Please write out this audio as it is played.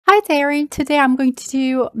Hi Terry, today I'm going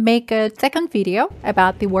to make a second video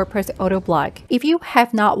about the WordPress Autoblog. If you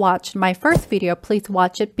have not watched my first video, please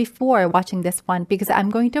watch it before watching this one because I'm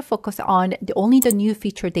going to focus on only the new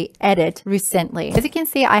feature they added recently. As you can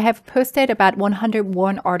see, I have posted about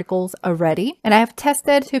 101 articles already, and I have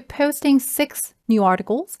tested to posting 6 new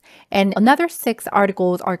articles and another 6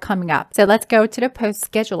 articles are coming up. So let's go to the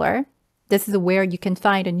post scheduler. This is where you can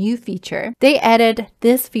find a new feature. They added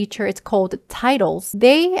this feature. It's called titles.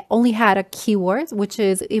 They only had a keyword, which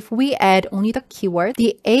is if we add only the keyword,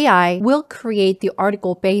 the AI will create the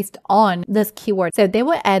article based on this keyword. So they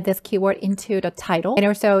will add this keyword into the title and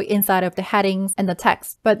also inside of the headings and the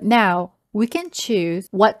text. But now we can choose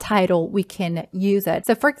what title we can use it.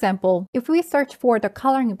 So for example, if we search for the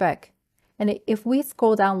coloring book, and if we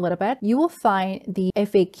scroll down a little bit, you will find the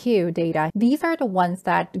FAQ data. These are the ones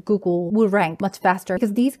that Google will rank much faster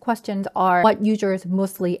because these questions are what users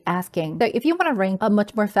mostly asking. So if you want to rank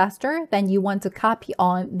much more faster, then you want to copy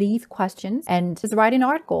on these questions and just write an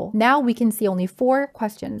article. Now we can see only 4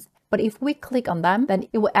 questions. But if we click on them, then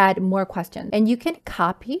it will add more questions. And you can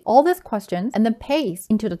copy all these questions and then paste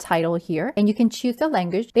into the title here. And you can choose the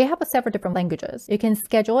language. They have several different languages. You can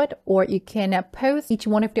schedule it or you can post each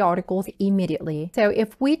one of the articles immediately. So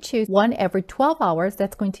if we choose one every 12 hours,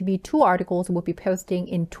 that's going to be 2 articles we'll be posting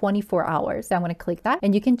in 24 hours. So I'm going to click that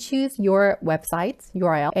and you can choose your website's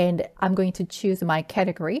URL. And I'm going to choose my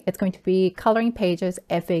category. It's going to be coloring pages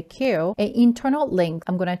FAQ. An internal link,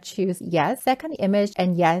 I'm going to choose yes. Second image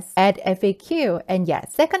and yes. Add FAQ and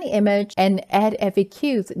yes. Second image and add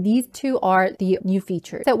FAQs. These 2 are the new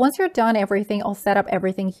features. So once you're done everything, I'll set up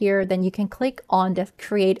everything here, then you can click on the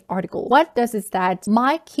create article. What does is that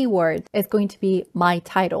my keyword is going to be my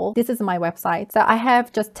title. This is my website. So I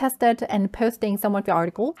have just tested and posting some of the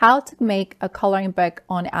articles, how to make a coloring book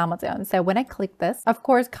on Amazon. So when I click this, of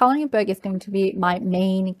course, coloring book is going to be my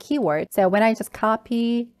main keyword. So when I just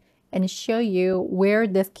copy and show you where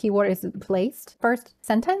this keyword is placed. First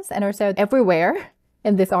sentence and also everywhere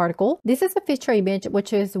in this article. This is the feature image,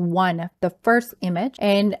 which is the first image.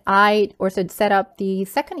 And I also set up the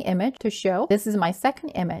second image to show this is my second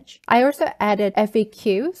image. I also added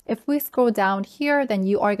FAQs. If we scroll down here, then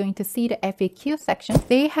you are going to see the FAQ section.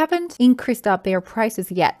 They haven't increased up their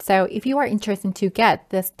prices yet. So if you are interested to get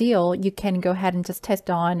this deal, you can go ahead and just test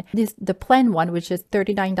on the plan one, which is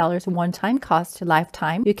 $39 one-time cost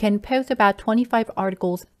lifetime. You can post about 25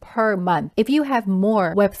 articles per month. If you have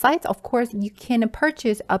more websites, of course, you can purchase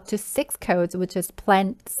up to 6 codes, which is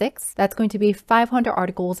plan 6. That's going to be 500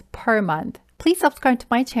 articles per month. Please subscribe to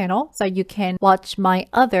my channel so you can watch my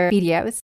other videos.